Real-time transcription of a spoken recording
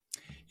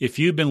If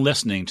you've been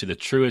listening to the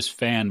Truest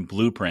Fan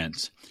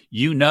Blueprints,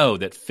 you know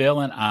that Phil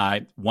and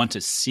I want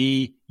to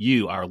see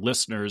you, our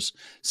listeners,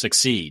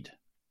 succeed.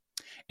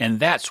 And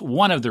that's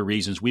one of the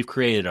reasons we've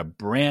created a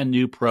brand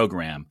new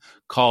program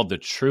called the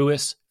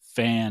Truest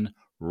Fan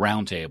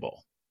Roundtable.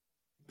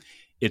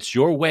 It's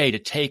your way to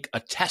take a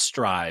test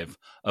drive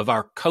of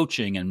our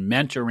coaching and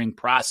mentoring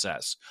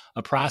process,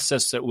 a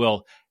process that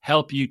will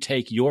help you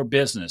take your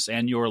business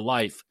and your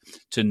life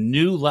to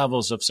new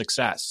levels of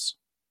success.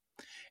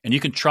 And you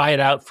can try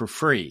it out for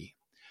free.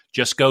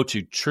 Just go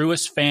to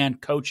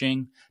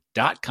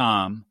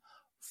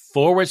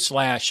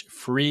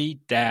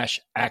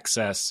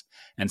truestfancoaching.com/free-access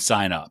and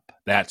sign up.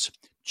 That's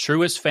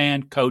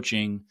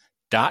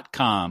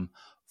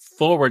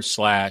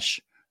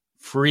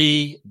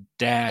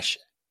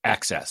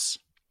truestfancoaching.com/free-access.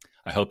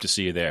 I hope to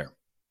see you there.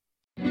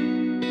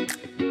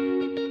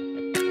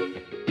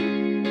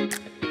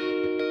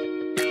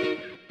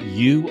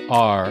 You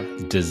are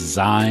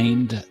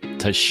designed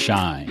to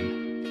shine.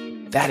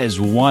 That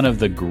is one of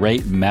the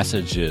great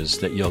messages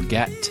that you'll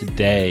get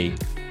today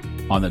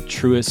on the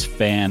Truest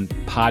Fan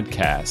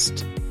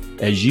podcast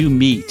as you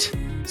meet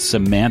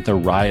Samantha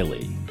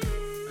Riley,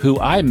 who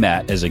I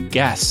met as a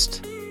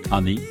guest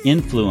on the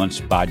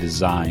Influenced by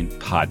Design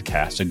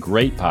podcast, a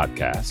great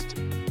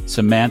podcast.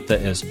 Samantha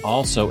is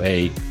also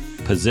a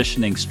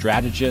positioning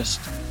strategist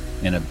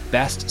and a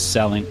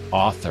best-selling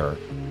author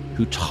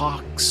who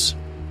talks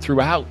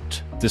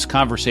throughout this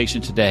conversation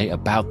today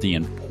about the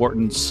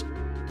importance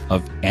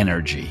of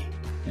energy,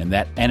 and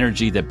that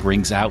energy that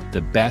brings out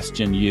the best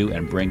in you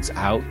and brings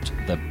out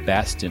the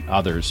best in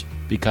others,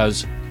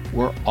 because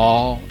we're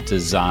all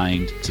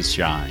designed to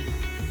shine.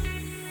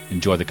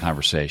 Enjoy the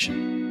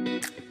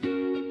conversation.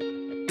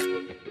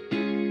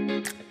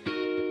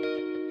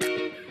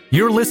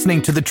 You're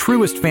listening to the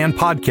Truest Fan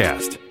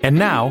podcast. And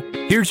now,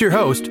 here's your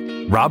host,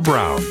 Rob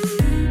Brown.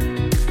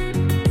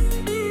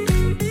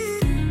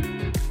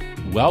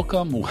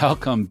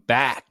 Welcome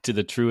back to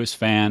the Truest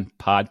Fan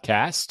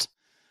podcast.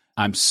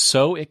 I'm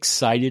so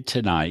excited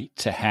tonight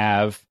to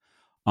have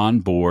on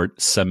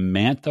board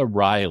Samantha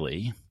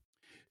Riley,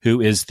 who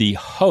is the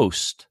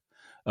host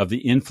of the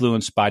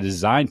Influenced by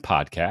Design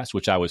podcast,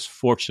 which I was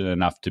fortunate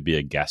enough to be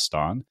a guest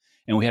on.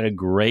 And we had a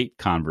great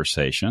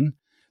conversation.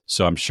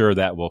 So I'm sure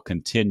that will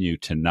continue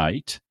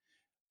tonight.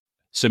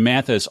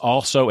 Samantha is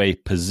also a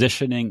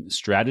positioning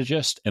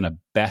strategist and a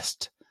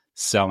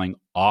best-selling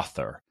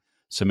author.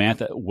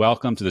 Samantha,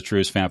 welcome to the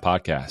Truest Fan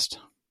podcast.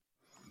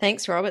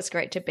 Thanks, Rob. It's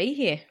great to be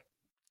here.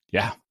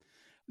 Yeah.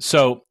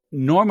 So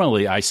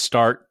normally I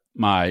start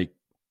my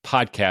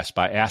podcast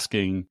by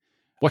asking,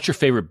 what's your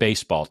favorite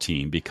baseball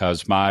team?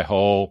 Because my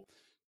whole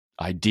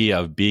idea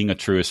of being a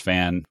Truest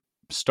fan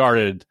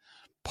started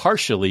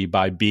partially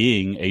by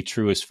being a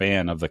Truest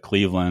fan of the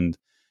Cleveland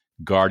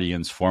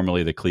Guardians,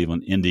 formerly the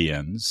Cleveland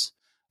Indians.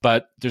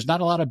 But there's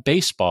not a lot of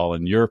baseball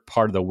in your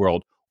part of the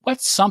world.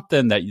 What's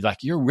something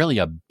that you're really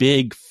a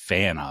big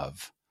fan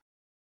of?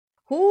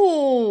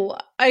 Ooh,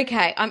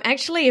 okay. I'm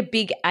actually a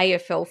big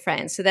AFL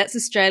fan. So that's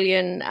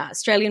Australian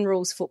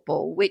rules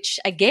football, which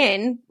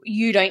again,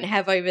 you don't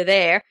have over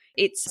there.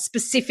 It's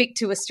specific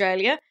to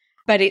Australia,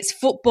 but it's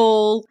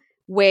football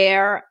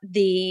where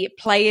the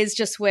players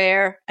just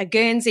wear a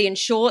guernsey and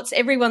shorts.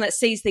 Everyone that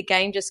sees the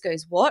game just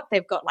goes, what?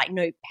 They've got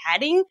no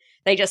padding.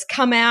 They just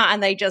come out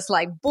and they just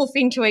boof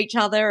into each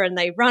other and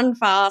they run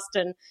fast.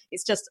 And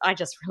I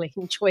just really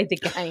enjoy the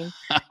game.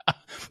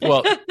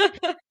 Well,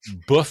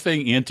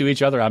 boofing into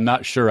each other, I'm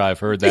not sure I've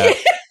heard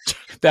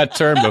that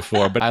term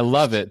before, but I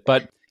love it.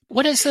 But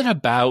what is it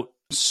about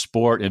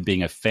sport and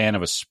being a fan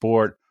of a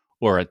sport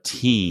or a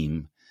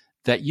team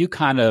that you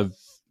kind of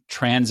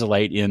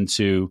translate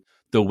into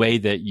the way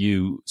that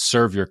you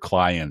serve your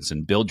clients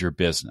and build your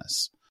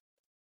business?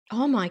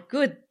 Oh my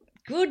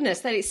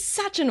goodness, that is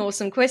such an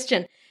awesome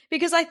question,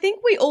 because I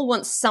think we all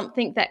want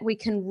something that we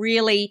can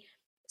really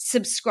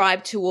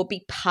subscribe to or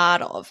be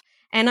part of.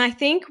 And I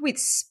think with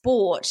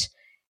sport,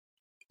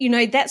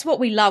 that's what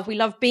we love. We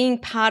love being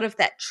part of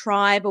that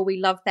tribe, or we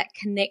love that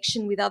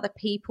connection with other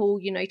people,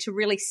 to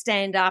really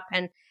stand up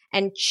and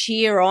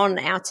cheer on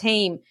our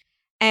team.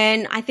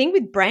 And I think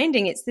with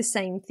branding, it's the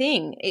same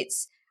thing.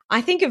 I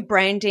think of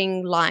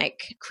branding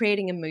like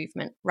creating a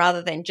movement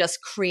rather than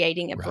just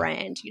creating a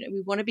brand.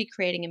 We want to be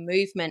creating a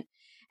movement.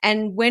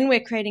 And when we're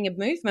creating a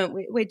movement,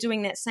 we're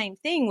doing that same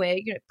thing. We're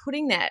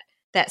putting that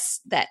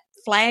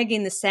flag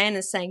in the sand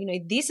and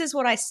saying, this is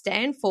what I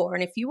stand for.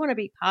 And if you want to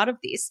be part of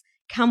this,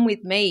 come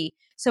with me.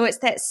 So it's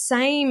that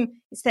same,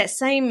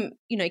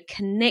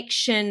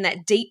 connection,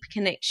 that deep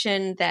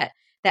connection, that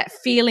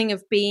feeling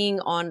of being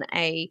on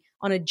a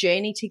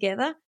journey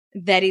together.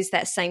 That is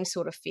that same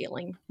sort of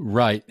feeling.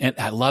 Right. And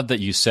I love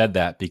that you said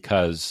that,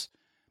 because,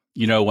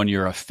 when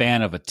you're a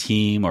fan of a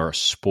team or a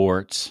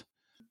sport,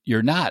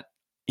 you're not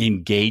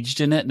engaged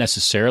in it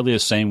necessarily the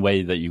same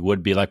way that you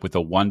would be with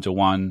a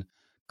one-to-one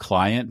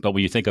client. But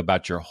when you think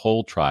about your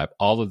whole tribe,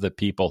 all of the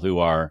people who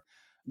are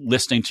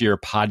listening to your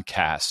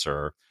podcasts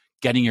or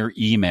getting your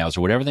emails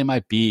or whatever they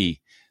might be,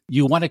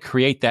 you want to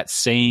create that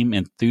same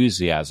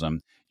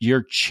enthusiasm.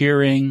 You're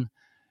cheering,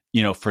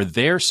 for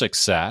their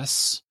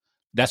success,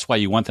 that's why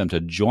you want them to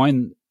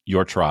join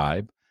your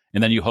tribe.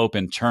 And then you hope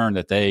in turn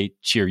that they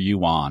cheer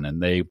you on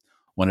and they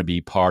want to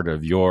be part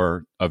of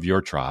your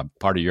tribe,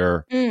 part of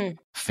your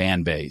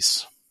fan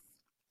base.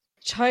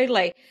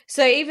 Totally.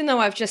 So even though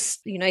I've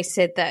just,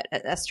 said that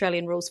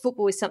Australian rules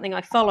football is something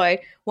I follow,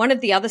 one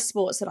of the other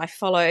sports that I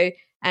follow,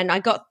 and I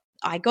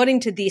got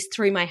into this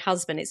through my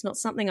husband. It's not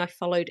something I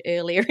followed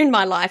earlier in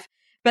my life,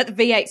 but the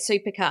V8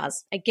 supercars.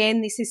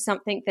 Again, this is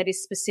something that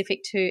is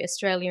specific to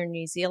Australia and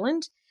New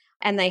Zealand.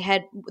 And they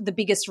had the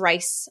biggest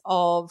race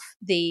of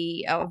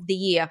the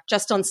year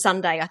just on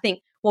Sunday. I think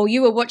while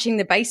you were watching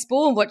the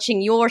baseball and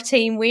watching your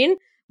team win,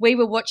 we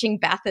were watching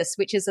Bathurst,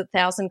 which is a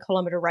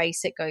 1,000-kilometer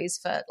race. It goes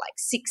for like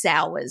 6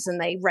 hours and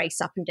they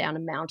race up and down a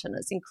mountain.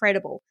 It's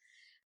incredible.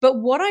 But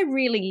what I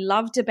really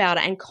loved about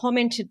it and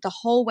commented the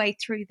whole way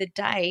through the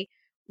day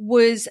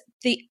was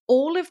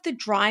all of the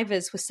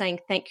drivers were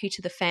saying thank you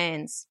to the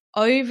fans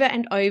over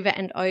and over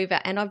and over.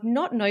 And I've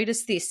not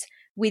noticed this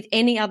with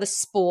any other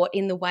sport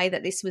in the way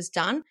that this was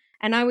done.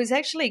 And I was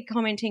actually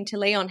commenting to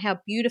Leon how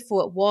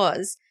beautiful it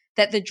was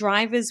that the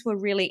drivers were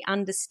really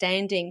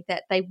understanding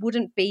that they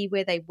wouldn't be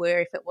where they were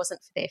if it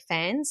wasn't for their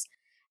fans.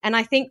 And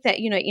I think that,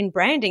 in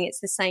branding,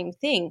 it's the same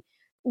thing.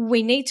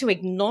 We need to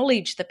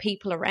acknowledge the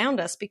people around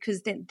us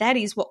because then that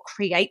is what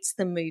creates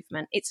the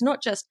movement. It's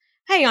not just,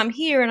 hey, I'm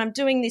here and I'm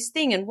doing this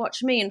thing and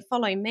watch me and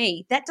follow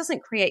me. That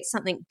doesn't create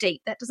something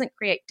deep. That doesn't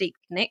create deep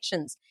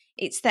connections.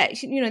 It's that,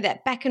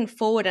 that back and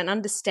forward and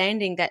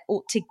understanding that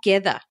all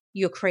together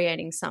you're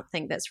creating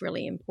something that's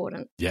really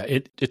important. Yeah,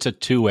 it's a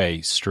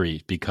two-way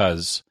street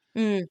because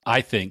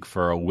I think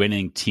for a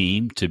winning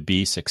team to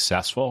be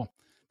successful,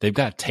 they've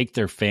got to take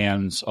their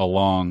fans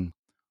along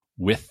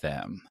with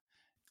them.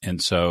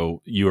 And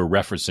so you were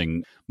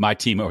referencing my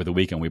team over the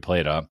weekend. We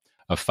played a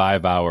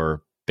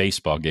 5-hour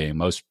baseball game.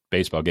 Most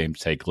baseball games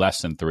take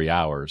less than 3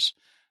 hours.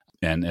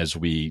 And as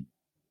we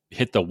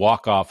hit the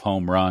walk-off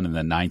home run in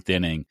the 9th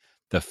inning,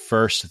 the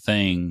first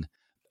thing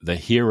the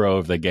hero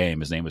of the game,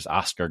 his name was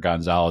Oscar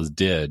Gonzalez,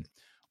 did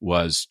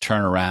was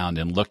turn around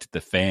and looked at the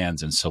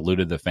fans and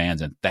saluted the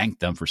fans and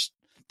thanked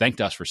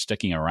us for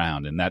sticking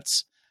around. And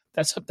that's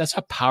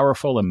a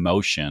powerful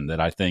emotion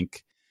that I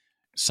think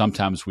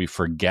sometimes we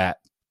forget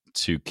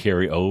to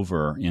carry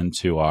over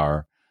into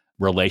our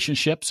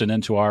relationships and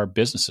into our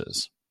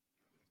businesses.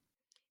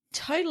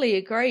 Totally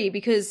agree,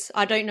 because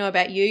I don't know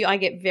about you. I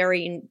get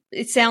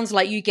it sounds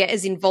like you get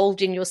as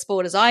involved in your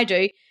sport as I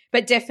do,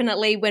 but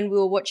definitely when we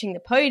were watching the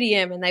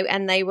podium and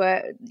they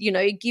were,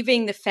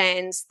 giving the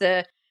fans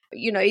their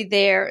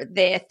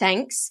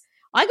thanks,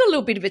 I got a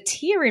little bit of a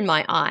tear in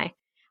my eye.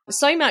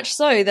 So much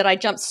so that I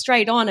jumped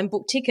straight on and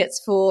booked tickets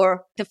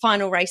for the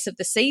final race of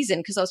the season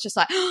because I was just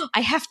like, I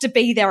have to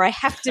be there. I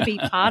have to be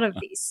part of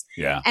this.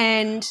 Yeah.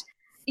 And,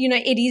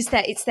 it's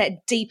that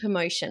deep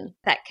emotion,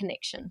 that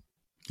connection.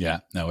 Yeah,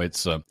 no,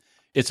 it's a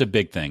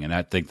big thing. And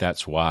I think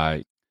that's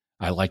why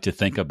I like to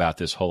think about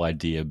this whole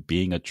idea of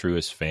being a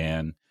Truist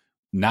fan,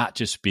 not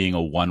just being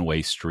a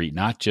one-way street,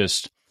 not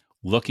just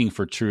looking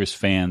for Truist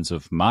fans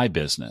of my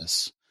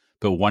business,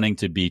 but wanting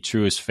to be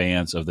Truist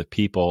fans of the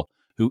people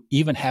who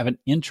even have an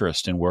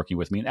interest in working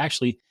with me. And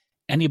actually,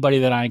 anybody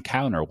that I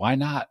encounter, why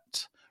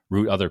not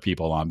root other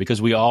people on?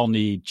 Because we all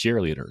need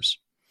cheerleaders.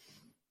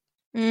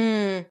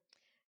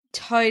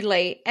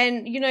 Totally.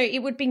 And,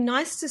 it would be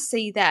nice to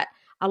see that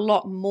a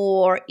lot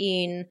more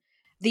in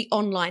the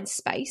online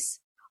space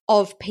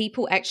of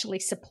people actually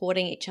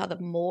supporting each other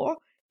more,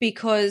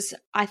 because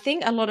I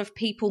think a lot of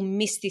people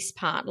miss this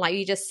part. Like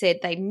you just said,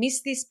 they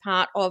miss this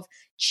part of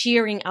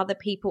cheering other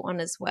people on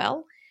as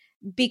well,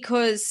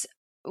 because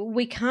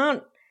we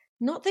can't,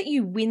 not that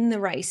you win the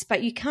race,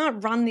 but you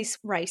can't run this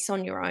race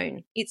on your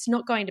own. It's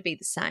not going to be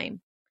the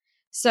same.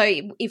 So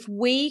if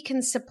we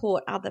can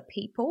support other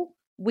people,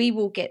 we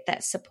will get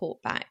that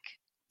support back.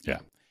 Yeah.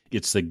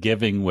 It's the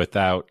giving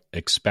without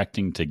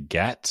expecting to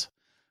get,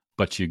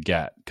 but you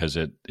get, because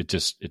it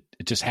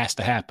just has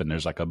to happen.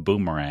 There's like a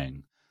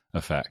boomerang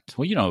effect.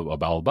 Well, you know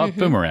about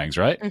boomerangs,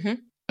 right?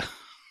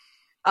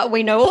 Mm-hmm.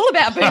 We know all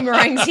about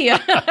boomerangs here.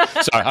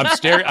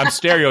 Sorry, I'm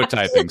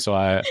stereotyping.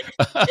 So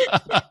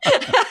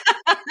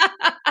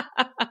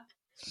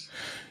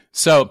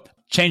So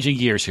changing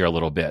gears here a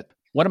little bit.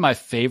 One of my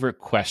favorite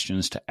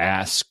questions to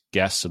ask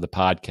guests of the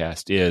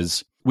podcast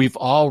is, we've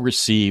all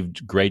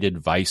received great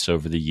advice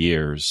over the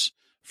years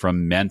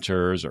from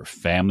mentors or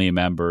family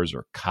members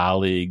or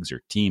colleagues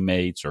or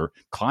teammates or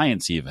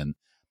clients even.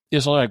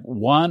 Is there like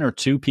one or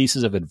two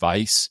pieces of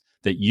advice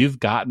that you've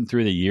gotten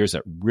through the years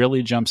that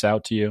really jumps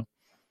out to you?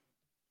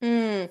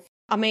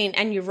 I mean,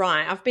 and you're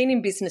right. I've been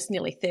in business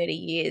nearly 30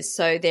 years,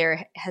 so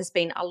there has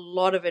been a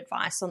lot of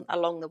advice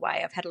along the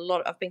way.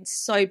 I've been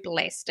so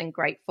blessed and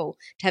grateful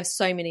to have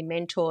so many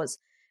mentors.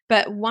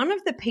 But one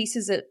of the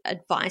pieces of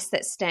advice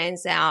that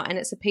stands out, and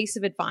it's a piece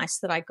of advice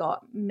that I got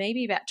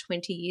maybe about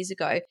 20 years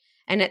ago,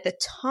 and at the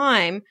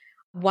time,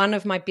 one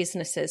of my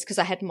businesses, because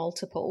I had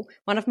multiple,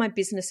 one of my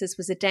businesses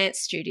was a dance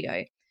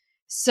studio.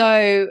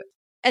 So,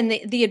 and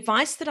the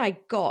advice that I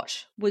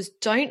got was,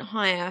 don't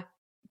hire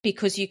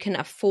because you can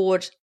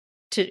afford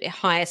to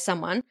hire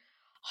someone,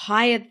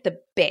 hire the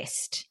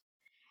best.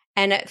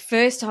 And at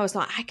first I was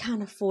like, I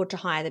can't afford to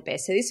hire the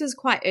best. So this was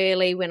quite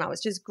early when I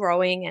was just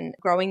growing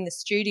the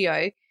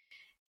studio.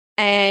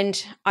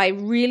 And I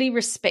really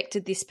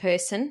respected this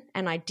person,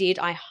 and I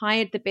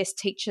hired the best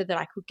teacher that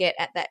I could get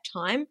at that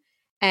time.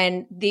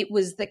 And it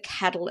was the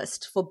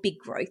catalyst for big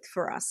growth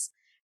for us,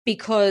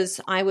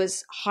 because I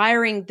was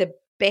hiring the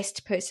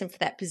best person for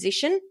that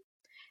position,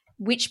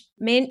 which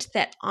meant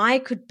that I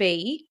could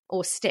be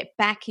or step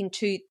back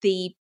into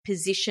the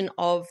position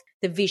of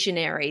the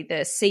visionary,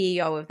 the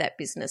CEO of that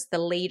business, the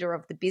leader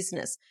of the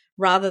business,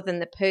 rather than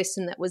the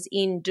person that was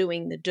in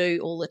doing the do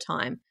all the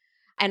time.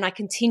 And I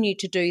continued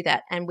to do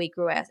that, and we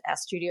grew our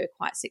studio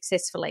quite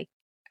successfully.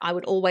 I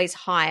would always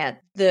hire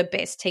the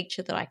best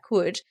teacher that I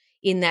could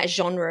in that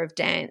genre of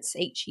dance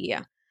each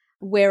year,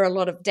 where a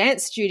lot of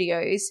dance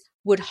studios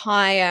would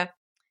hire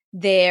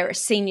their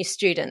senior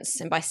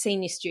students. And by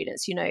senior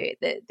students,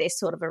 they're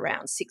sort of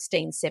around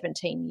 16,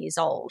 17 years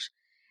old.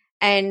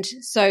 And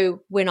so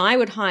when I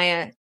would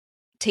hire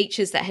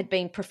teachers that had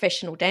been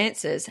professional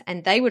dancers,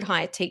 and they would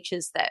hire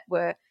teachers that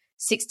were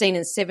 16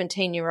 and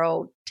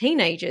 17-year-old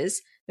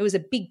teenagers, there was a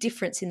big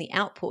difference in the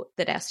output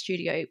that our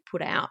studio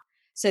put out.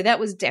 So that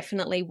was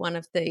definitely one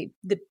of the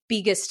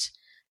biggest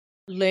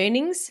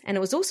learnings. And it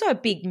was also a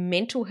big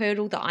mental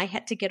hurdle that I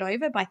had to get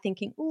over by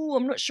thinking, oh,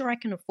 I'm not sure I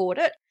can afford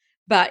it.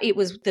 But it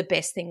was the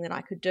best thing that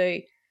I could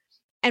do.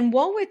 And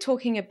while we're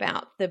talking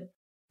about the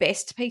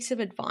best piece of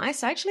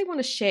advice, I actually want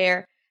to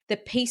share the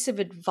piece of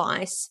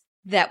advice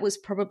that was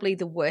probably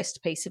the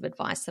worst piece of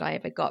advice that I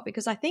ever got,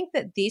 because I think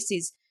that this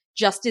is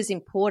just as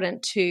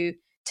important to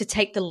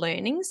take the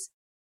learnings.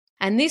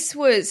 And this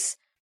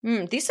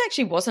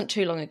actually wasn't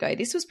too long ago.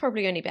 This was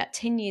probably only about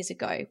 10 years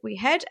ago. We've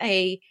got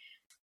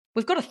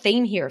a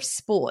theme here of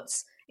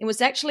sports. It was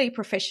actually a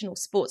professional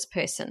sports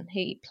person.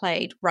 He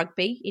played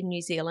rugby in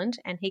New Zealand,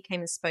 and he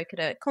came and spoke at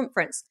a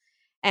conference.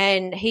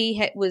 And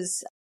he'd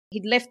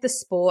left the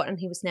sport, and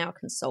he was now a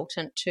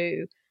consultant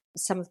to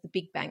some of the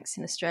big banks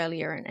in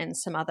Australia and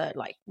some other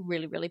like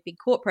really, really big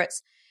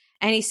corporates.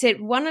 And he said,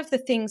 one of the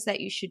things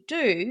that you should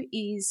do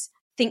is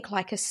think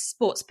like a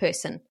sports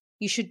person.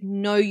 You should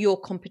know your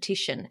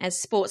competition.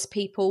 As sports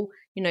people,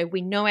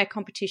 we know our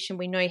competition.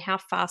 We know how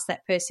fast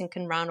that person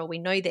can run, or we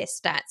know their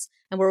stats,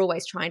 and we're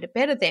always trying to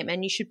better them.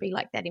 And you should be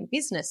like that in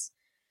business.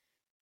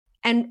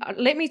 And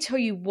let me tell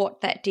you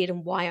what that did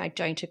and why I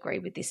don't agree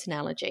with this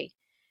analogy.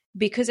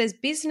 Because as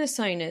business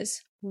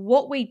owners,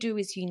 what we do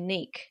is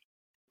unique.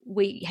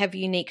 We have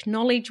unique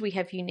knowledge, we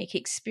have unique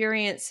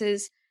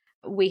experiences,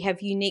 we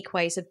have unique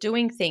ways of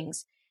doing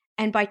things.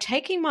 And by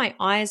taking my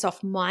eyes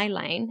off my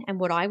lane and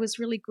what I was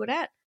really good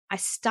at, I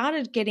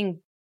started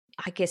getting,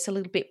 I guess, a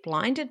little bit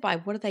blinded by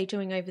what are they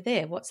doing over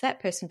there? What's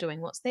that person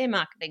doing? What's their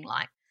marketing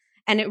like?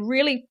 And it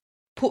really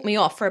put me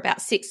off for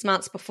about 6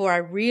 months before I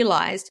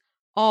realized,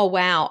 oh,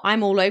 wow,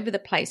 I'm all over the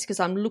place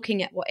because I'm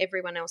looking at what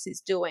everyone else is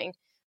doing.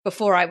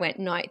 Before I went,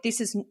 no,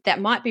 that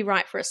might be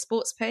right for a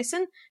sports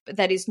person, but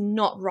that is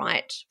not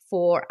right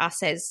for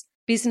us as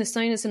business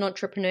owners and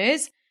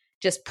entrepreneurs.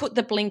 Just put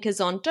the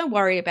blinkers on. Don't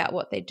worry about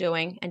what they're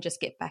doing and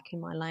just get back in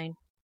my lane.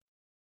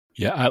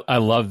 Yeah, I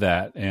love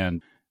that.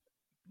 And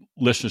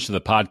listeners to the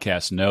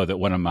podcast know that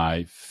one of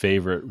my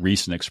favorite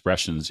recent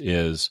expressions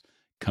is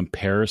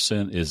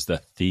comparison is the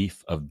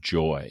thief of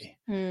joy.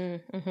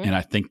 Mm-hmm. And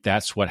I think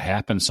that's what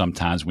happens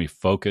sometimes when we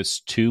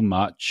focus too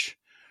much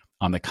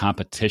on the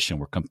competition.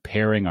 We're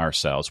comparing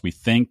ourselves. We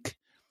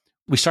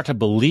start to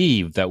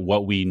believe that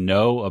what we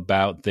know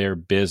about their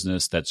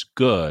business that's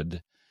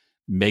good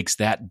makes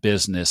that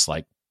business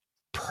like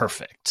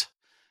perfect,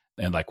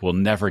 and like we'll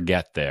never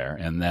get there.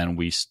 And then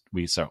we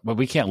start, well,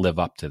 we can't live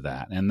up to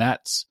that. And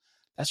that's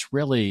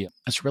really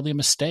a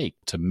mistake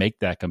to make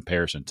that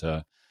comparison,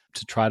 to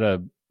try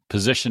to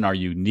position our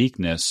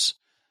uniqueness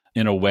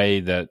in a way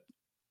that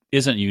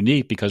isn't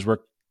unique because we're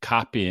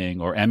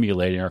copying or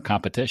emulating our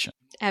competition.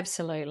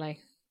 Absolutely.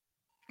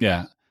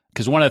 Yeah.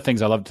 Because one of the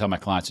things I love to tell my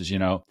clients is,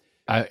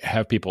 I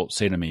have people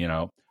say to me,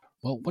 well,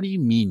 what do you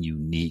mean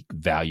unique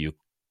value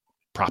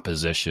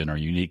proposition or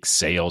unique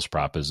sales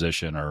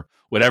proposition or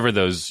whatever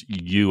those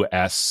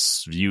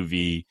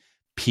UVP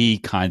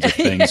kinds of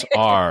things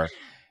are?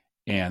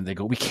 And they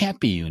go, we can't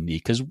be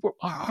unique because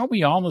aren't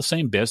we all in the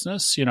same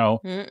business?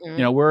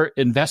 We're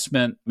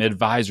investment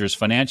advisors,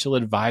 financial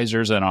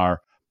advisors, and our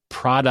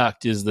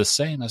product is the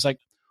same. I was like,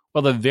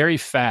 well, the very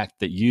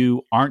fact that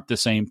you aren't the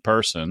same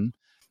person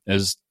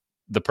as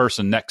the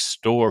person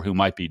next door who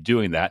might be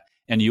doing that,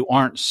 and you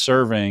aren't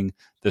serving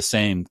the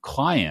same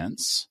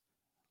clients,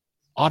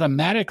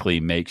 automatically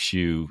makes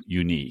you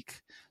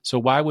unique. So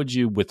why would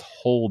you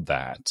withhold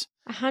that?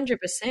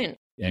 100%.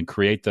 And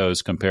create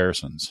those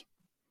comparisons?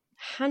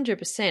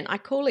 100%. I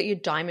call it your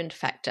diamond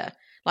factor.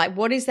 Like,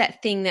 what is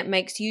that thing that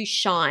makes you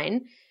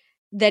shine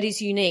that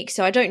is unique?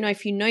 So I don't know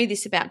if you know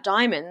this about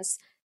diamonds.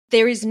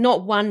 There is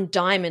not one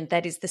diamond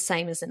that is the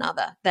same as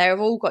another. They've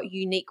all got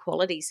unique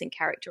qualities and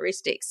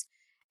characteristics.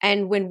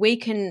 And when we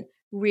can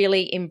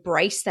really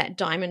embrace that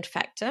diamond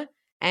factor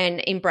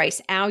and embrace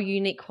our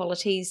unique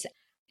qualities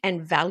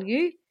and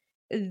value,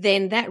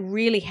 then that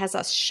really has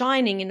us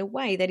shining in a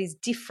way that is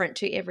different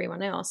to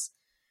everyone else.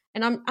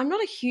 And I'm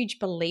not a huge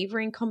believer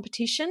in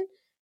competition.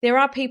 There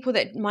are people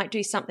that might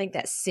do something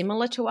that's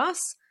similar to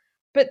us,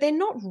 but they're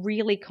not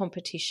really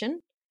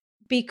competition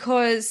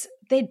because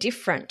they're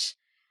different.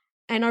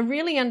 And I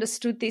really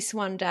understood this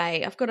one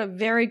day. I've got a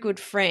very good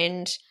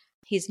friend.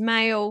 He's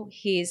male.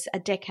 He's a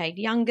decade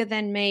younger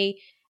than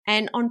me.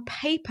 And on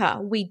paper,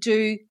 we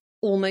do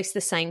almost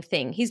the same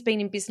thing. He's been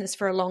in business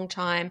for a long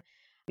time,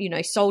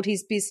 sold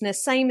his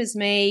business, same as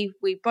me.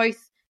 We both,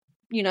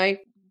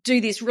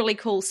 do this really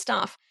cool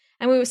stuff.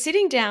 And we were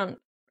sitting down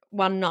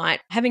one night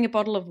having a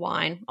bottle of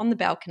wine on the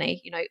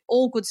balcony.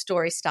 All good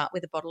stories start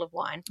with a bottle of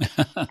wine.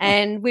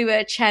 And we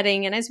were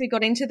chatting, and as we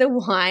got into the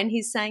wine,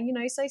 he's saying,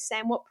 so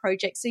Sam, what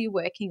projects are you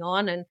working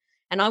on?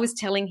 And I was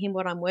telling him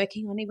what I'm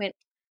working on. He went,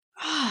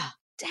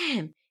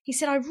 damn. He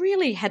said, I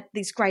really had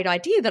this great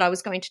idea that I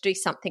was going to do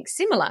something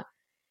similar.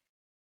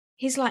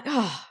 He's like,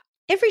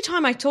 every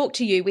time I talk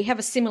to you, we have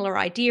a similar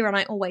idea and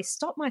I always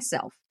stop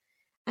myself.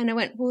 And I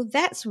went, well,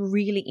 that's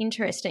really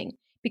interesting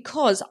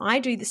because I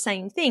do the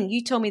same thing.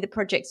 You tell me the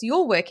projects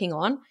you're working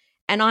on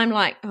and I'm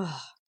like,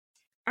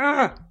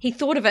 he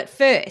thought of it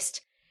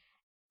first.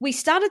 We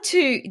started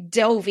to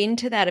delve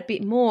into that a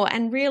bit more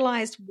and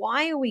realized,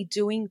 why are we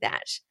doing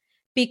that?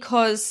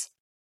 Because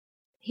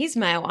he's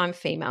male, I'm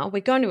female.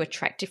 We're going to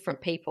attract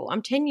different people.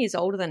 I'm 10 years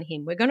older than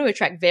him. We're going to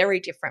attract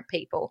very different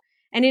people.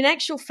 And in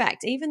actual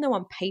fact, even though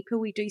on paper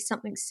we do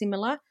something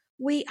similar,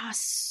 we are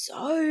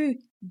so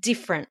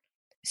different,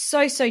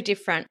 so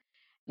different.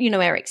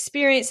 Our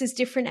experience is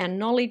different. Our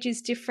knowledge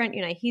is different.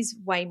 He's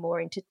way more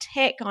into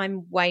tech.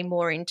 I'm way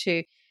more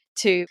into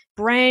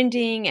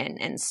branding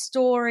and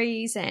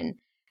stories. And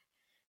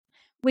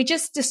we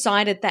just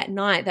decided that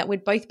night that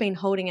we'd both been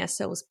holding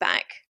ourselves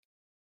back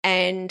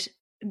and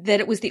that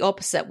it was the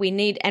opposite.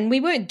 And we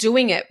weren't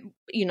doing it,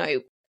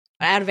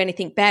 out of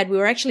anything bad. We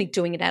were actually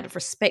doing it out of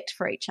respect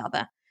for each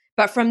other.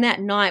 But from that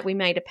night, we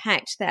made a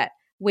pact that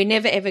we're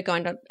never, ever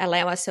going to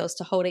allow ourselves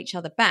to hold each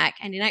other back.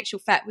 And in actual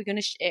fact, we're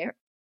going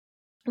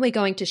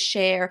to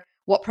share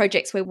what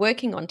projects we're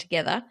working on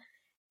together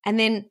and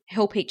then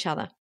help each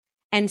other.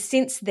 And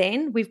since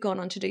then, we've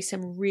gone on to do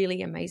some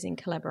really amazing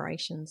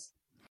collaborations.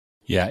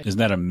 Yeah, isn't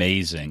that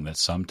amazing that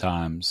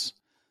sometimes,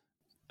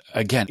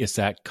 again, it's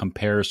that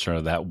comparison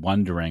or that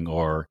wondering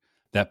or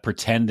that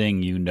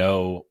pretending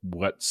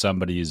what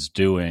somebody is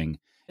doing.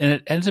 And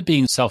it ends up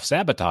being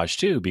self-sabotage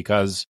too,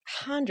 because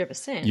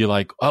 100%. you're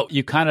like,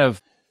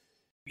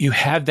 you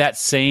have that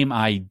same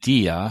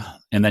idea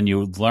and then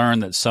you learn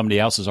that somebody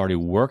else is already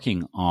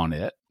working on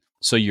it.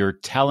 So you're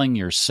telling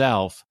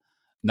yourself,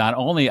 not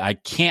only I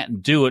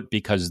can't do it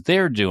because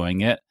they're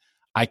doing it,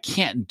 I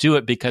can't do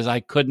it because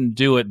I couldn't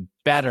do it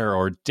better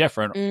or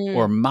different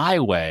or my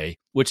way,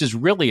 which is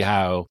really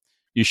how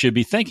you should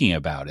be thinking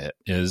about it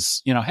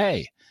is,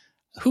 hey,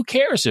 who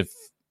cares if,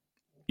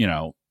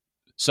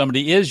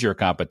 somebody is your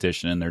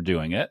competition and they're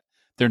doing it?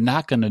 They're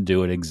not going to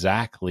do it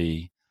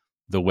exactly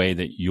the way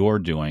that you're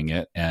doing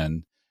it.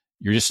 And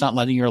you're just not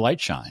letting your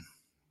light shine.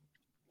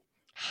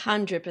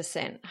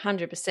 100%.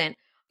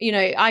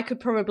 I could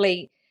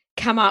probably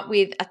come up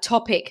with a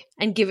topic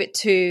and give it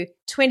to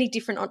 20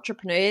 different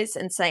entrepreneurs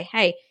and say,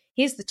 hey,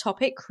 here's the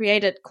topic,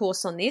 create a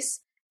course on this.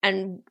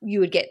 And you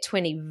would get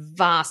 20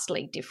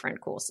 vastly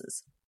different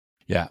courses.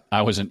 Yeah.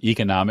 I was an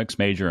economics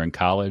major in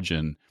college,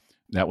 and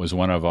that was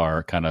one of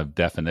our kind of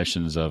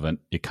definitions of an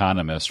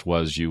economist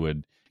was you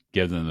would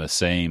give them the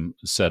same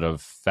set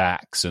of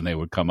facts and they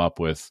would come up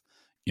with,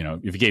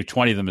 if you gave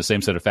 20 of them the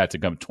same set of facts,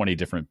 it'd come 20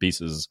 different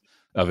pieces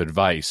of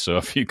advice. So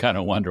if you kind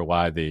of wonder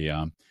why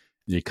the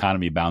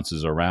economy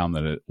bounces around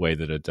the way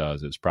that it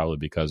does, it's probably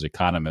because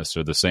economists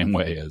are the same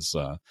way as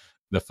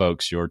the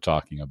folks you're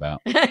talking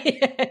about.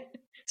 Yeah,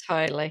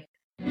 totally.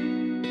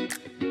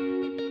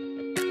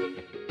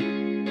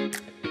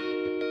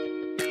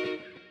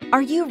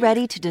 Are you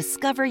ready to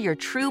discover your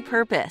true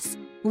purpose,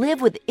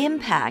 live with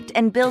impact,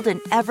 and build an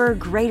ever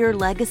greater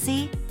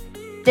legacy?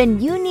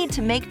 Then you need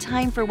to make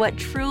time for what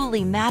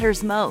truly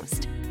matters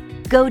most.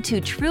 Go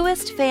to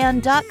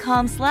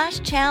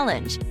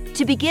truestfan.com/challenge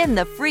to begin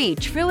the free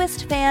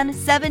Truest Fan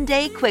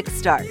 7-day quick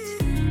start.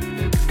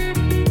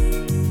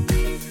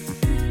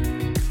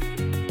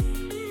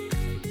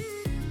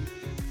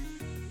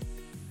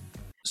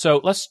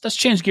 So let's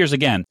change gears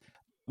again.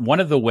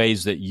 One of the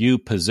ways that you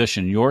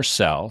position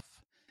yourself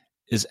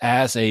is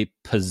as a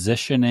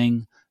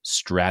positioning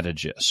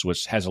strategist,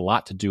 which has a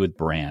lot to do with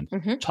brand.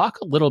 Mm-hmm. Talk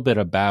a little bit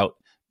about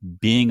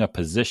being a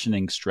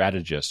positioning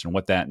strategist and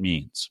what that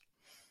means.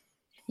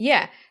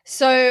 Yeah.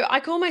 So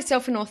I call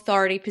myself an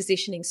authority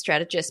positioning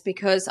strategist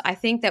because I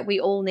think that we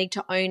all need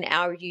to own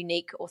our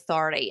unique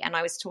authority. And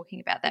I was talking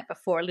about that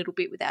before a little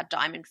bit with our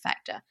diamond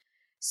factor.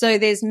 So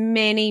there's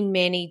many,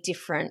 many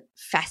different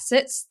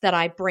facets that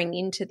I bring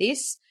into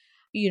this.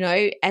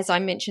 As I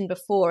mentioned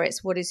before,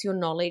 it's what is your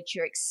knowledge,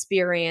 your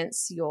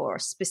experience, your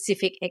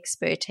specific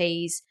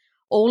expertise.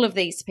 All of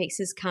these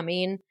pieces come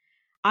in.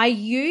 I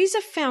use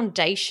a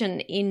foundation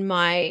in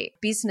my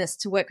business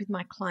to work with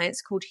my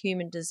clients called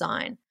human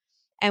design.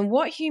 And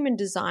what human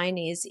design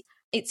is,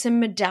 it's a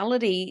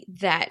modality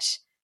that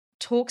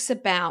talks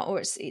about, or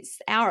it's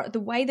the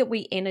way that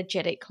we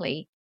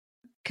energetically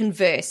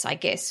converse, I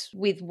guess,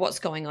 with what's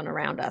going on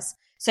around us.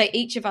 So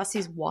each of us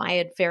is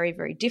wired very,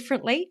 very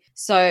differently.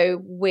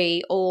 So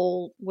we're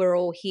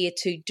all here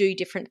to do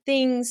different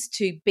things,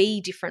 to be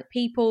different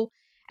people.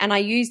 And I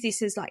use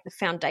this as like the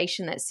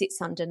foundation that sits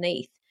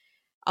underneath.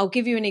 I'll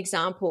give you an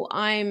example.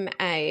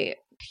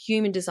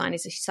 Human design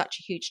is such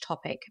a huge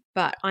topic,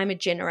 but I'm a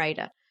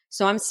generator.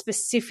 So I'm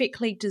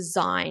specifically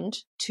designed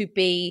to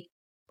be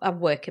a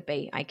worker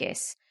bee, I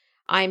guess.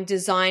 I'm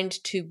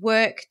designed to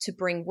work, to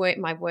bring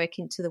my work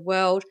into the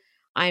world.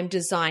 I'm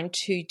designed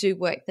to do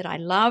work that I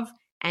love,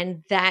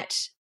 and that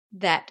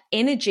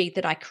energy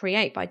that I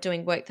create by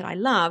doing work that I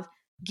love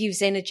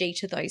gives energy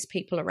to those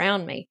people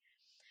around me.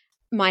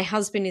 My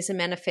husband is a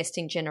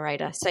manifesting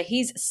generator, so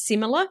he's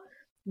similar,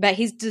 but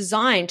he's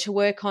designed to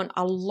work on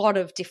a lot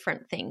of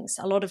different things,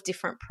 a lot of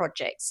different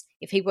projects.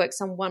 If he works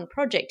on one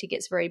project, he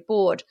gets very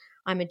bored.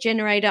 I'm a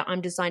generator.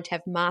 I'm designed to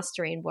have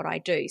mastery in what I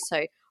do.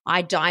 So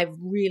I dive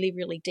really,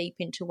 really deep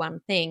into one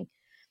thing.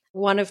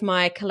 One of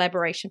my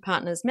collaboration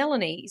partners,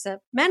 Melanie, is a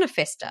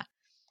manifester.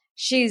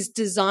 She's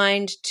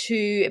designed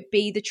to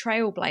be the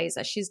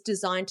trailblazer. She's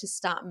designed to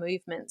start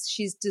movements.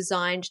 She's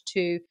designed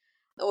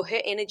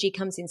her energy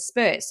comes in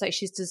spurts. So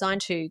she's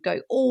designed to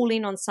go all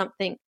in on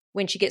something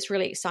when she gets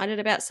really excited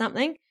about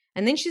something.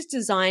 And then she's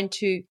designed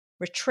to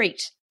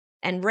retreat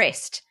and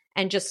rest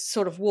and just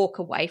sort of walk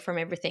away from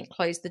everything,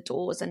 close the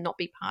doors and not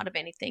be part of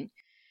anything.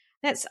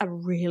 That's a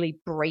really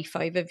brief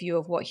overview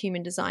of what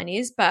human design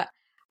is. But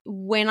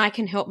when I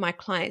can help my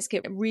clients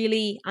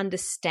really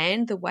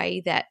understand the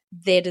way that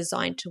they're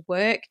designed to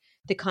work,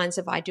 the kinds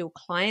of ideal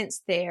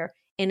clients they're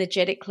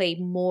energetically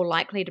more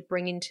likely to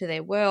bring into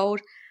their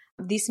world,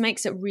 this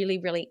makes it really,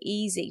 really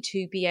easy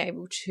to be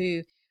able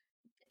to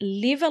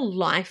live a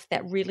life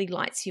that really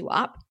lights you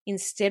up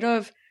instead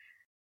of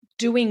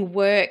doing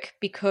work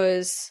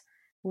because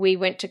we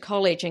went to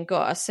college and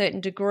got a certain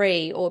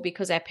degree, or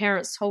because our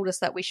parents told us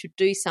that we should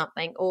do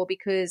something, or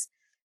because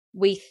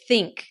we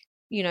think,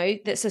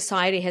 that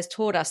society has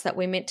taught us that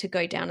we're meant to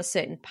go down a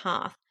certain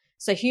path.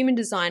 So human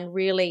design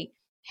really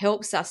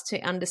helps us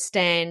to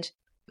understand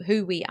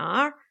who we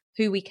are,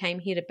 who we came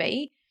here to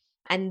be.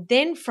 And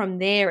then from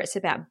there, it's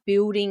about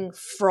building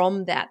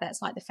from that.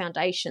 That's like the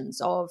foundations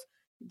of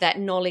that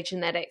knowledge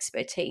and that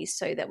expertise,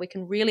 so that we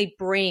can really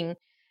bring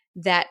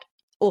that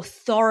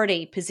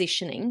authority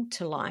positioning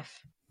to life.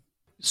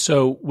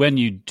 So when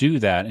you do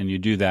that and you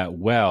do that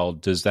well,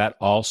 does that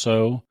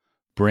also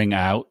bring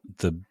out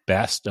the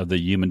best of the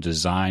human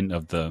design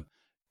of the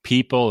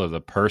people or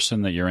the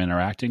person that you're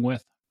interacting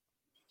with?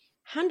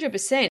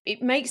 100%.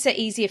 It makes it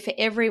easier for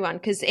everyone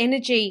because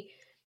energy,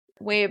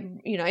 we're,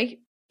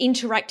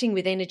 interacting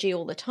with energy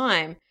all the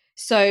time.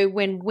 So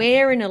when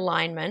we're in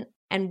alignment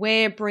and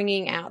we're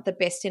bringing out the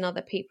best in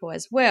other people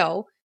as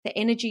well, the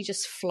energy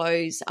just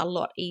flows a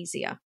lot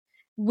easier.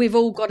 We've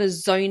all got a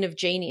zone of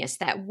genius,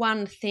 that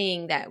one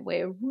thing that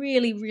we're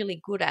really,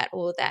 really good at,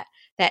 or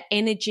that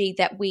energy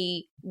that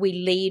we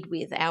lead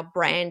with, our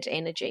brand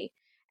energy.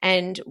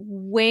 And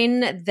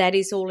when that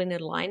is all in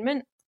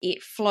alignment,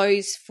 it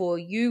flows for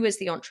you as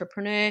the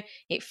entrepreneur,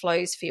 it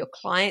flows for your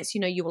clients.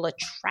 You will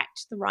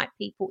attract the right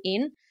people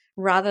in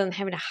rather than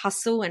having to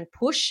hustle and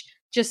push.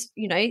 Just,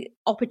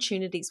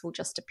 opportunities will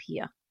just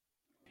appear.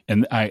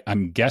 And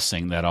I'm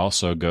guessing that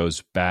also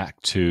goes back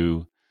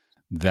to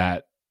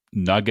that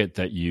nugget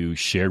that you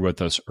shared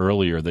with us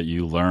earlier that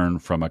you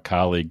learned from a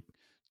colleague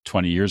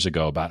 20 years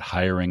ago about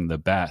hiring the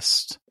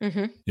best,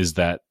 is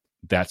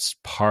that's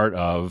part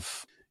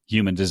of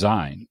human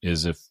design,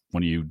 is if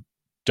when you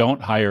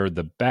don't hire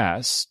the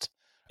best,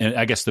 and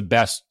I guess the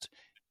best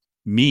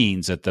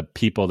means that the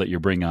people that you're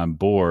bringing on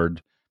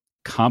board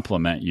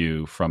complement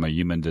you from a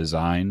human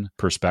design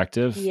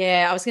perspective.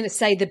 Yeah, I was going to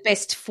say the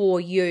best for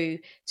you.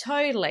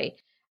 Totally.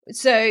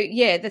 So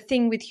yeah, the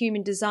thing with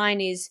human design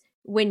is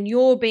when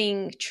you're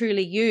being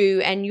truly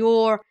you and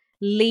you're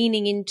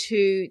leaning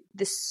into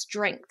the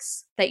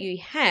strengths that you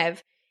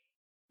have,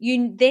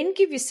 you then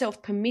give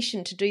yourself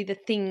permission to do the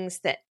things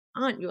that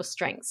aren't your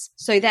strengths.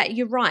 So that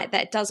you're right,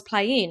 that does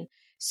play in.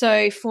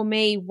 So for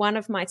me, one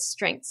of my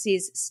strengths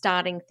is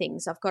starting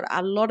things. I've got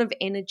a lot of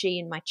energy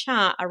in my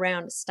chart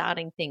around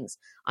starting things.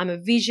 I'm a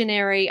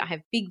visionary. I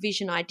have big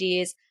vision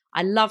ideas.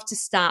 I love to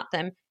start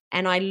them,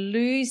 and I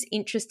lose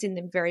interest in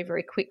them very,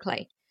 very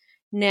quickly.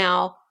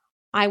 Now,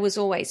 I was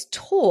always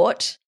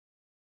taught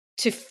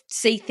to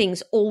see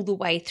things all the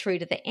way through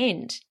to the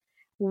end.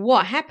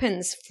 What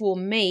happens for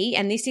me,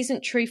 and this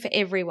isn't true for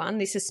everyone,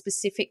 this is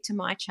specific to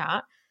my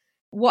chart,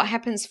 what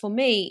happens for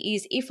me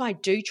is if I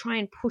do try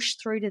and push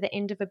through to the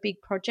end of a big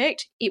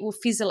project, it will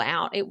fizzle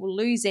out, it will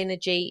lose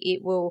energy,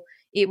 it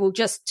will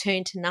just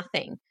turn to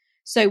nothing.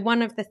 So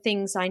one of the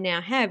things I now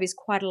have is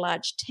quite a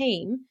large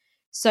team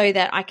so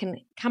that I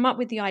can come up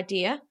with the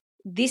idea,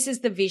 this is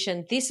the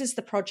vision, this is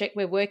the project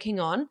we're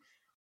working on.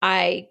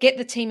 I get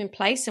the team in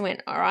place and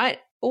went, all right,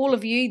 all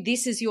of you,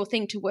 this is your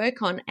thing to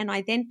work on. And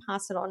I then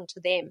pass it on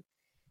to them.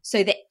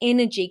 So the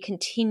energy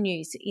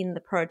continues in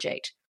the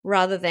project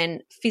rather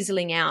than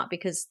fizzling out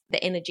because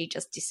the energy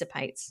just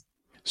dissipates.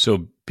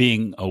 So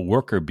being a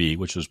worker bee,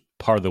 which was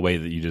part of the way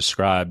that you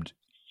described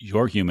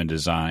your human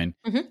design,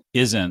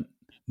 isn't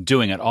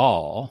doing it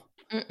all.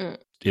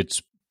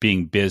 It's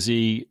being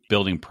busy,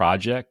 building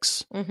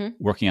projects,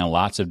 working on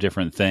lots of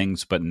different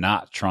things, but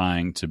not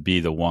trying to be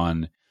the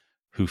one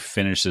who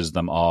finishes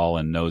them all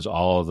and knows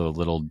all of the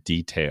little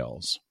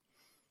details.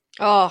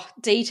 Oh,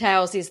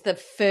 details is the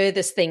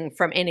furthest thing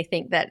from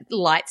anything that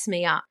lights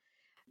me up.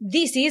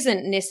 This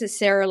isn't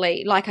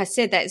necessarily, like I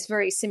said, that's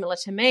very similar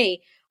to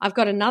me. I've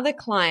got another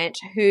client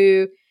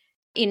who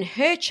in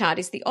her chart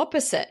is the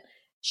opposite.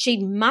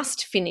 She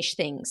must finish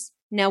things.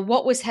 Now,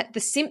 what was the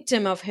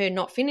symptom of her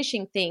not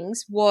finishing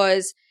things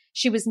was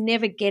she was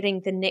never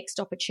getting the next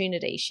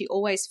opportunity. She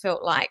always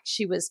felt like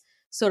she was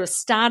sort of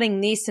starting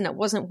this and it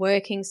wasn't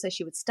working. So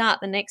she would start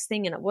the next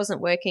thing and it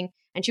wasn't working.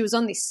 And she was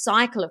on this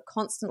cycle of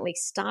constantly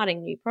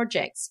starting new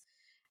projects.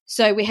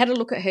 So we had a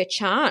look at her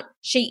chart.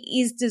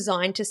 She is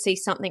designed to see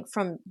something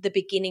from the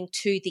beginning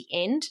to the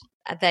end.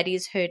 That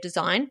is her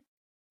design.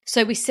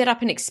 So we set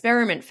up an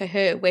experiment for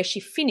her where she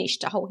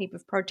finished a whole heap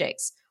of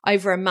projects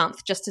over a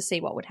month just to see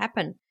what would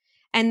happen.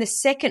 And the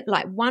second,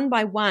 like one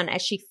by one,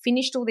 as she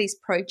finished all these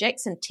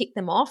projects and ticked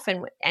them off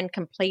and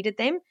completed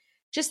them,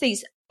 just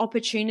these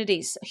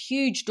opportunities,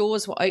 huge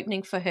doors were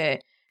opening for her.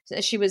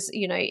 So she was,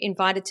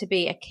 invited to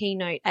be a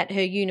keynote at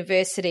her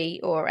university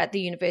or at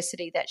the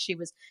university that she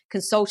was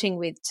consulting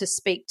with to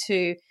speak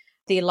to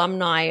the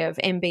alumni of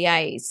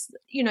MBAs.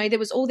 There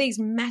was all these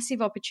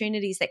massive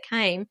opportunities that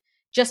came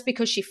just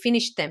because she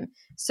finished them.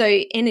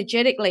 So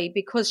energetically,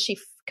 because she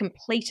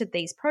completed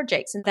these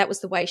projects, and that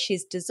was the way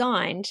she's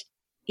designed,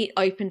 it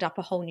opened up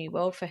a whole new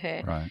world for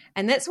her. Right.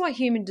 And that's why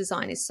human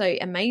design is so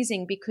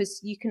amazing,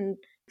 because you can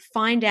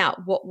find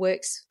out what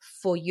works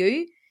for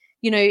you.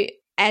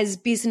 As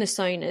business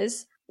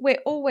owners,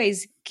 we're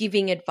always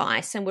giving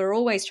advice and we're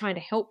always trying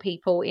to help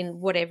people in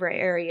whatever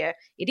area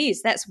it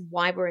is. That's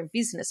why we're in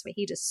business. We're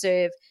here to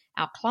serve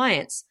our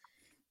clients.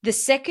 The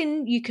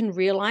second you can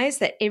realize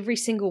that every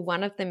single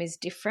one of them is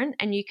different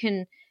and you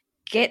can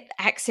get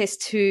access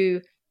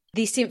to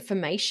this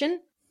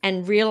information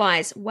and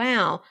realize,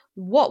 wow,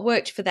 what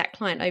worked for that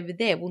client over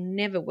there will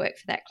never work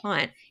for that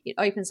client. It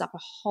opens up a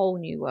whole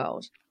new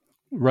world.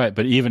 Right.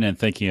 But even in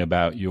thinking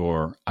about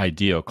your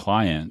ideal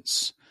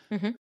clients,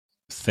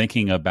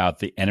 thinking about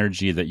the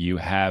energy that you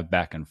have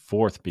back and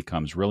forth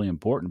becomes really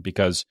important,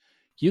 because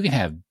you can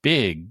have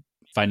big,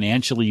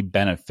 financially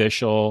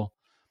beneficial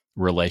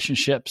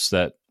relationships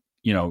that,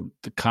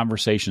 the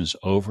conversation's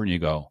over and you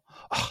go,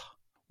 oh,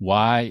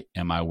 why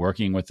am I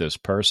working with this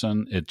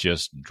person? It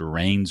just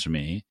drains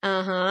me.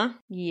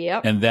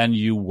 Yep. And then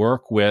you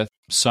work with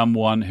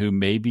someone who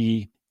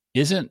maybe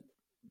isn't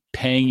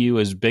paying you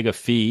as big a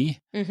fee,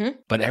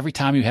 but every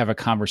time you have a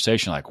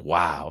conversation, like,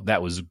 wow,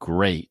 that was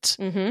great.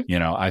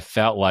 I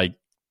felt like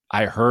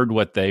I heard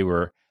what they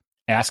were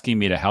asking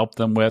me to help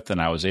them with,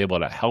 and I was able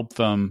to help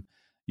them,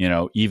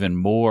 even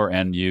more.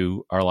 And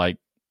you are like,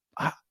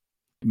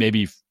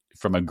 maybe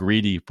from a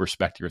greedy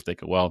perspective, you're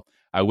thinking, well,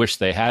 I wish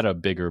they had a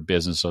bigger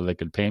business so they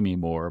could pay me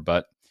more,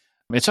 but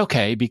it's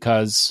okay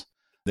because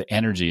the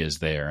energy is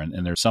there.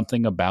 And there's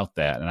something about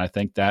that. And I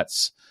think that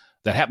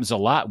happens a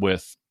lot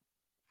with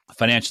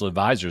financial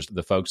advisors,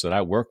 the folks that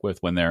I work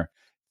with, when they're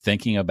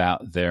thinking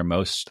about their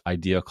most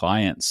ideal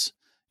clients.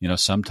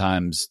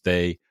 Sometimes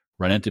they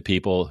run into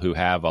people who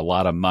have a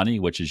lot of money,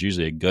 which is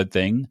usually a good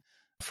thing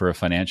for a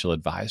financial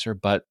advisor,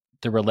 but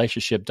the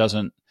relationship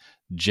doesn't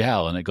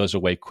gel and it goes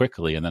away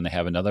quickly. And then they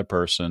have another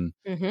person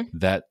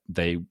that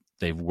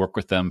they've worked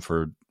with them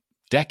for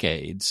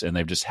decades and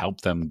they've just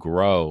helped them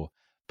grow.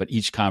 But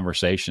each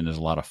conversation is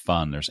a lot of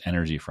fun. There's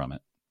energy from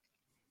it.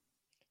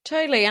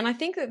 Totally. And I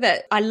think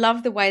that I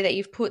love the way that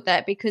you've put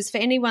that, because for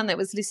anyone that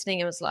was listening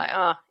and was like,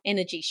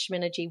 energy,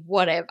 schmenergy,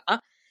 whatever,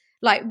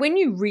 like when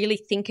you really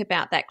think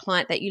about that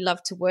client that you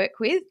love to work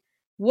with,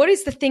 what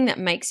is the thing that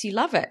makes you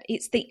love it?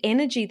 It's the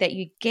energy that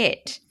you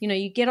get.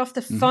 You get off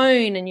the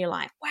phone and you're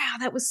like, wow,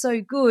 that was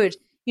so good.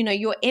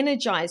 You're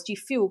energized, you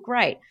feel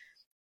great.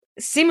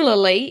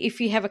 Similarly, if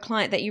you have a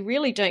client that you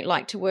really don't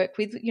like to work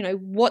with,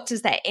 what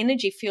does that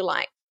energy feel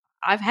like?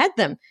 I've had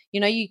them.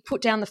 You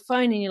put down the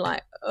phone and you're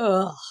like,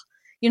 ugh.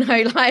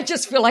 I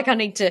just feel like I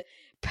need to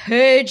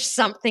purge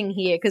something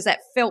here because that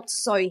felt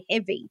so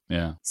heavy.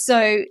 Yeah.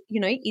 So,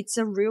 it's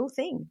a real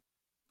thing.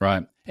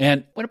 Right.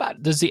 And what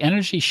about, does the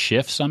energy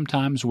shift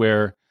sometimes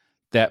where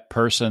that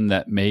person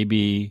that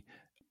maybe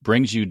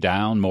brings you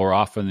down more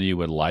often than you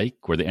would like,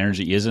 where the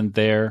energy isn't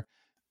there,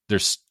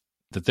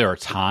 there are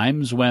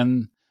times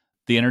when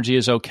the energy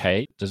is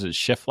okay? Does it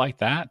shift like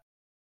that?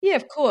 Yeah,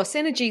 of course.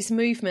 Energy is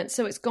movement,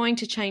 so it's going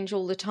to change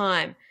all the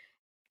time.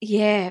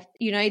 Yeah,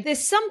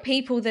 there's some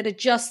people that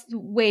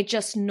we're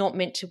just not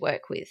meant to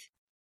work with.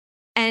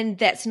 And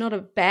that's not a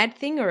bad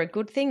thing or a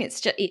good thing.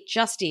 It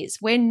just is.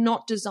 We're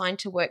not designed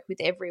to work with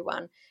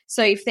everyone.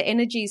 So if the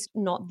energy's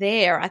not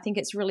there, I think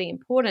it's really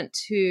important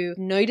to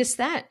notice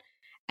that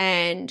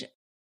and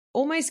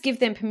almost give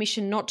them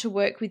permission not to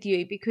work with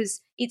you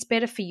because it's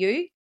better for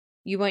you.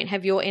 You won't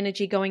have your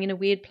energy going in a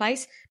weird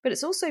place, but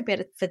it's also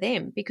better for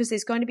them because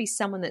there's going to be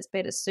someone that's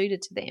better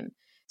suited to them.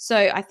 So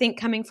I think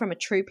coming from a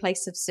true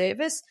place of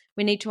service,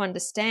 we need to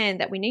understand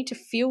that we need to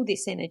feel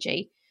this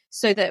energy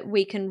so that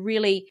we can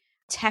really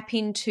tap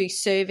into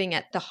serving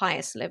at the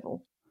highest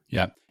level.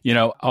 Yeah.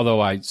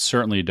 Although I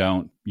certainly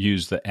don't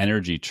use the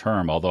energy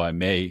term, although I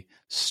may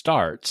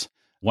start,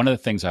 one of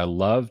the things I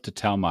love to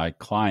tell my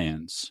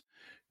clients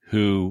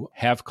who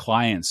have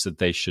clients that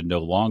they should no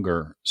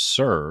longer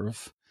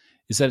serve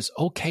is that it's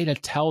okay to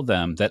tell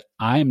them that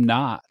I'm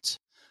not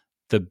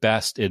the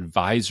best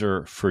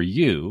advisor for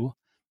you,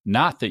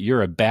 not that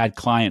you're a bad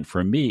client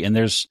for me. And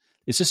it's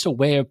just a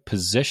way of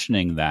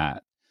positioning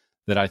that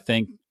I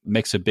think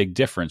makes a big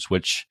difference,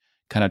 which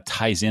kind of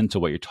ties into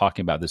what you're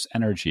talking about, this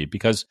energy,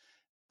 because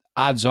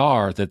odds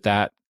are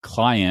that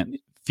client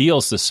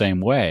feels the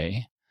same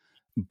way,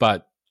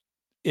 but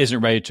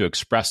isn't ready to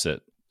express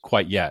it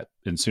quite yet.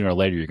 And sooner or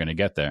later, you're going to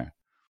get there.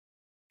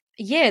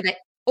 Yeah,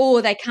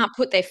 or they can't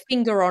put their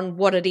finger on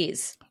what it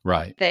is.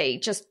 Right. They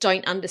just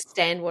don't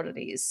understand what it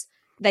is.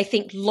 They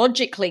think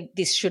logically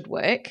this should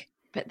work,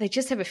 but they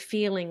just have a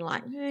feeling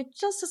like it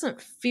just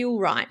doesn't feel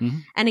right. Mm-hmm.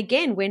 And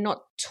again, we're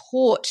not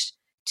taught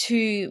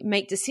to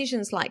make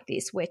decisions like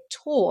this. We're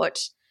taught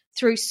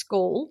through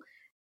school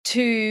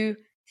to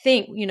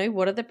think,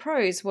 what are the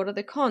pros? What are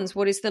the cons?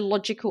 What is the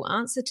logical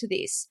answer to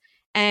this?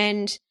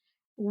 And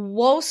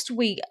whilst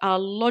we are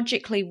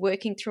logically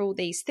working through all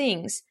these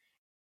things,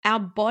 our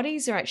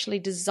bodies are actually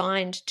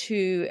designed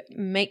to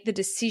make the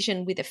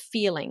decision with a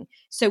feeling.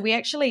 So we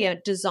actually are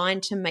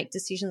designed to make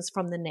decisions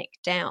from the neck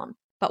down,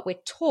 but we're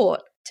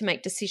taught to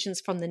make decisions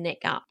from the neck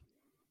up.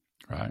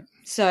 Right.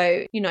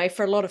 So,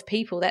 for a lot of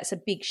people, that's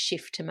a big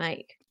shift to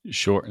make.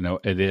 Sure. No,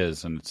 it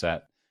is. And it's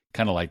that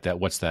kind of like that.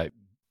 What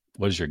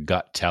is your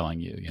gut telling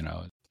you,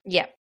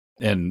 Yeah.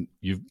 And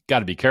you've got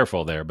to be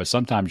careful there. But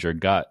sometimes your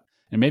gut,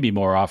 and maybe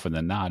more often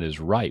than not, is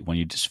right. When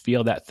you just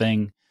feel that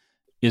thing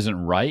isn't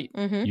right,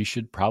 mm-hmm. you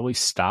should probably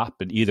stop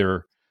and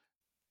either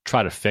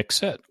try to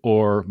fix it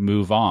or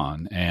move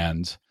on.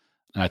 And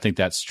I think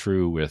that's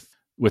true with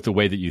the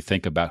way that you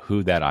think about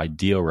who that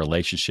ideal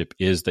relationship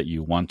is that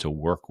you want to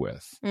work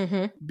with.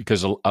 Mm-hmm.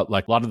 Because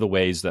like a lot of the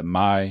ways that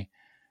my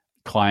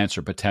clients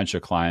or potential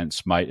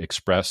clients might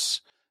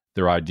express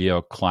their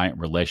ideal client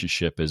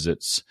relationship is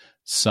it's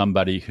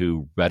somebody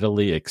who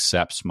readily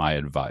accepts my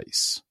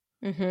advice.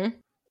 Mm-hmm.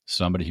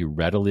 Somebody who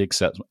readily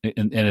accepts,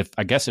 and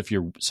if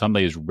you're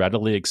somebody who's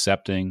readily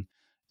accepting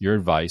your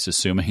advice,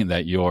 assuming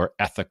that you're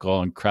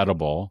ethical and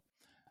credible,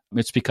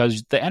 it's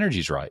because the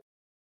energy's right.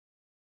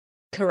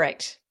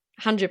 Correct.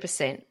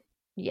 100%.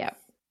 Yeah.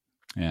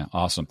 Yeah.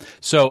 Awesome.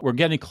 So we're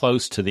getting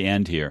close to the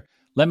end here.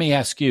 Let me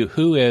ask you,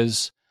 who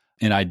is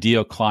an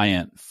ideal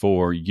client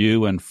for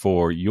you and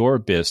for your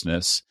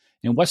business?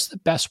 And what's the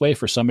best way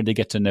for somebody to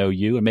get to know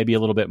you and maybe a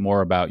little bit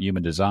more about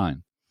human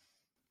design?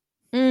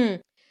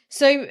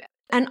 So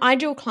an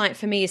ideal client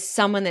for me is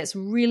someone that's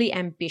really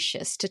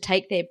ambitious to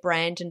take their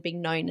brand and be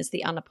known as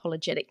the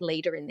unapologetic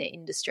leader in their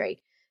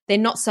industry. They're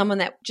not someone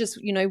that just,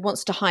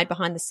 wants to hide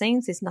behind the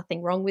scenes. There's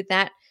nothing wrong with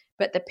that.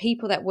 But the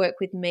people that work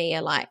with me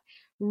are like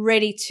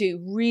ready to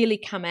really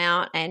come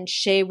out and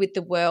share with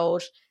the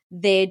world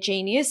their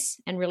genius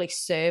and really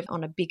serve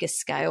on a bigger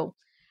scale.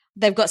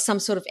 They've got some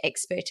sort of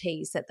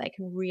expertise that they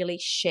can really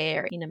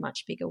share in a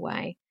much bigger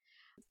way.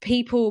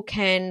 People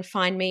can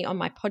find me on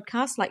my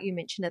podcast, like you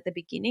mentioned at the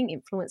beginning,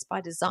 Influenced by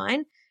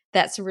Design.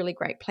 That's a really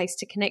great place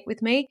to connect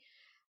with me.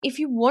 If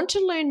you want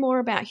to learn more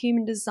about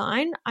human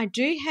design, I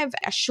do have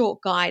a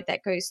short guide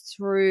that goes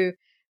through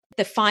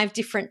the 5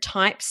 different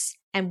types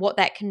and what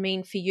that can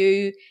mean for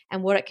you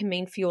and what it can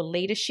mean for your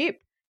leadership,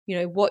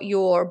 what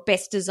you're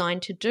best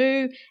designed to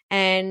do.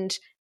 And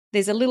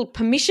there's a little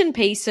permission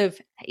piece of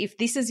if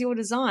this is your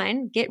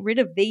design, get rid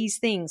of these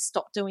things,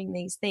 stop doing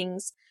these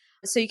things.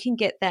 So you can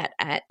get that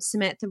at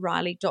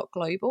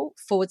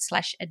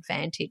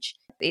samanthariley.global/advantage.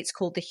 It's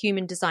called the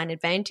Human Design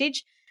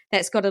Advantage.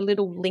 That's got a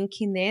little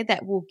link in there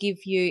that will give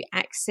you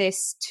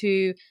access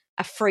to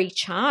a free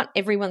chart.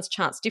 Everyone's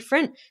chart's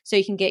different. So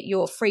you can get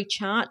your free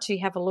chart to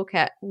have a look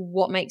at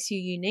what makes you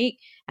unique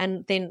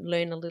and then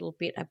learn a little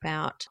bit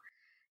about,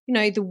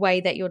 the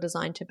way that you're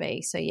designed to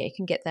be. So yeah, you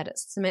can get that at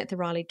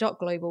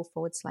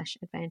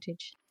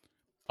samanthariley.global/advantage.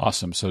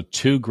 Awesome. So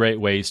 2 great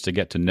ways to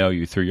get to know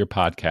you through your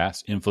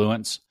podcast,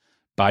 Influence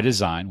by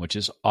Design, which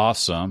is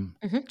awesome.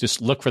 Mm-hmm.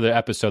 Just look for the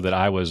episode that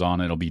I was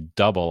on. It'll be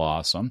double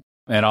awesome.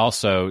 And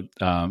also,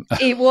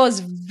 it was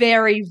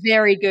very,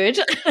 very good.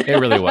 It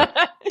really was.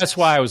 That's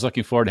why I was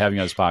looking forward to having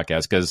you on this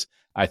podcast, because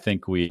I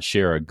think we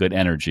share a good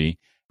energy.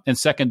 And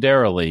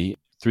secondarily,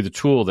 through the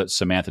tool that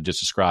Samantha just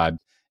described,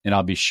 and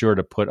I'll be sure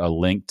to put a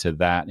link to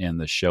that in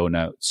the show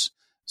notes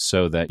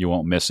so that you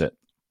won't miss it.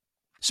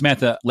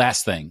 Samantha,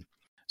 last thing.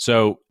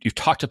 So you've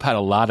talked about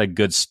a lot of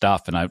good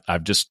stuff, and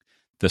I've just,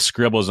 the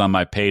scribbles on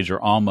my page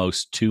are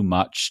almost too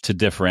much to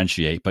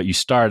differentiate. But you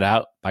started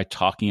out by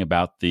talking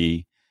about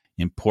the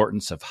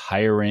importance of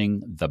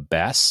hiring the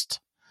best,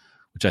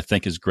 which I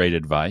think is great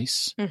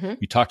advice. Mm-hmm.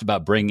 You talked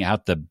about bringing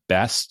out the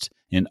best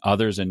in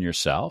others and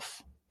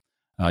yourself.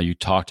 You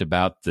talked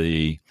about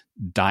the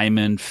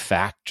diamond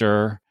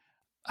factor,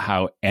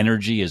 how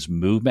energy is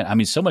movement. I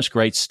mean, so much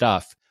great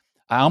stuff.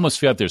 I almost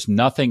feel like there's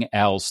nothing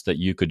else that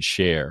you could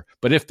share.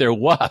 But if there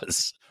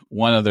was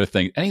one other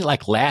thing, any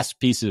like last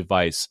piece of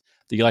advice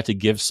that you'd like to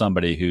give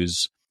somebody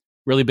who's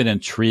really been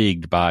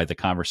intrigued by the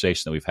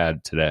conversation that we've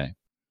had today?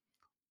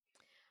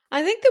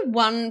 I think the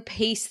one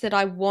piece that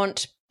I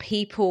want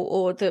people,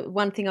 or the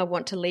one thing I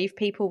want to leave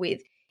people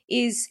with,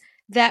 is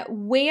that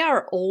we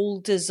are all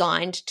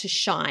designed to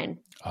shine.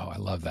 Oh, I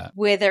love that.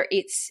 Whether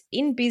it's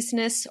in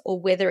business or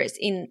whether it's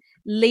in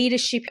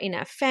leadership in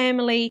our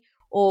family,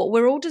 or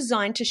we're all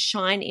designed to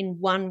shine in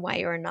one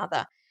way or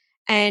another.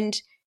 And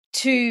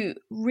to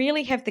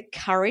really have the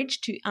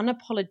courage to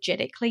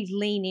unapologetically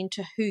lean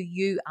into who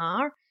you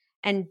are,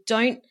 and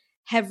don't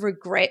have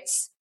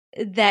regrets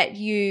that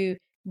you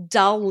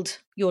dulled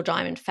your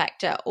diamond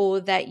factor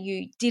or that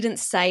you didn't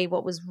say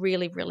what was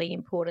really, really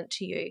important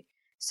to you.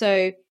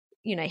 So,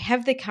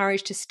 have the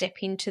courage to step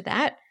into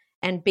that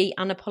and be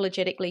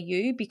unapologetically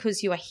you,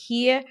 because you are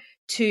here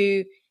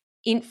to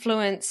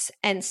influence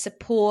and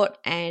support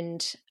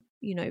and,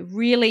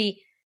 really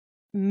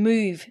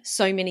move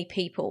so many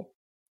people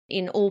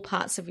in all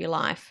parts of your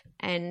life.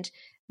 And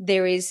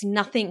there is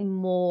nothing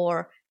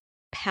more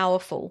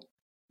powerful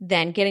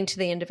than getting to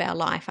the end of our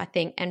life, I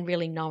think, and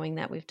really knowing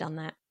that we've done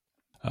that.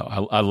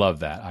 Oh, I love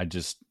that. I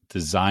just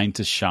designed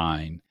to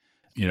shine.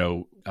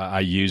 I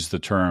use the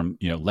term,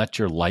 let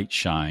your light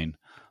shine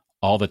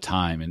all the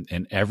time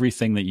in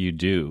everything that you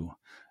do,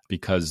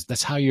 because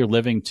that's how you're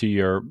living to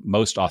your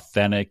most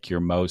authentic,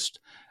 your most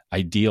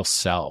ideal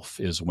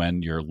self, is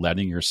when you're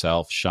letting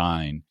yourself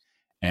shine.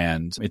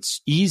 And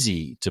it's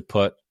easy to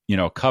put,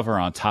 a cover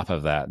on top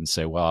of that and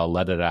say, well, I'll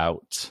let it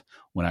out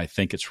when I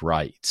think it's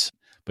right.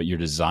 But you're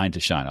designed to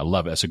shine. I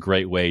love it. That's a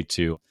great way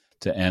to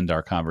end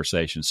our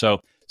conversation.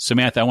 So,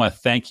 Samantha, I want to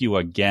thank you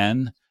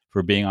again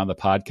for being on the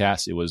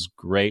podcast. It was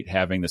great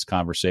having this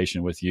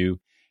conversation with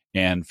you.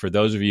 And for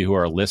those of you who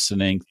are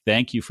listening,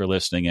 thank you for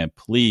listening. And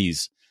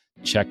please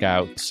check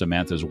out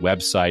Samantha's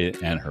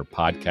website and her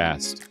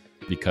podcast,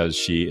 because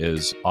she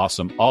is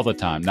awesome all the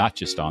time, not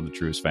just on the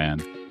Truest Fan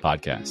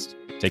podcast.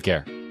 Take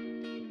care.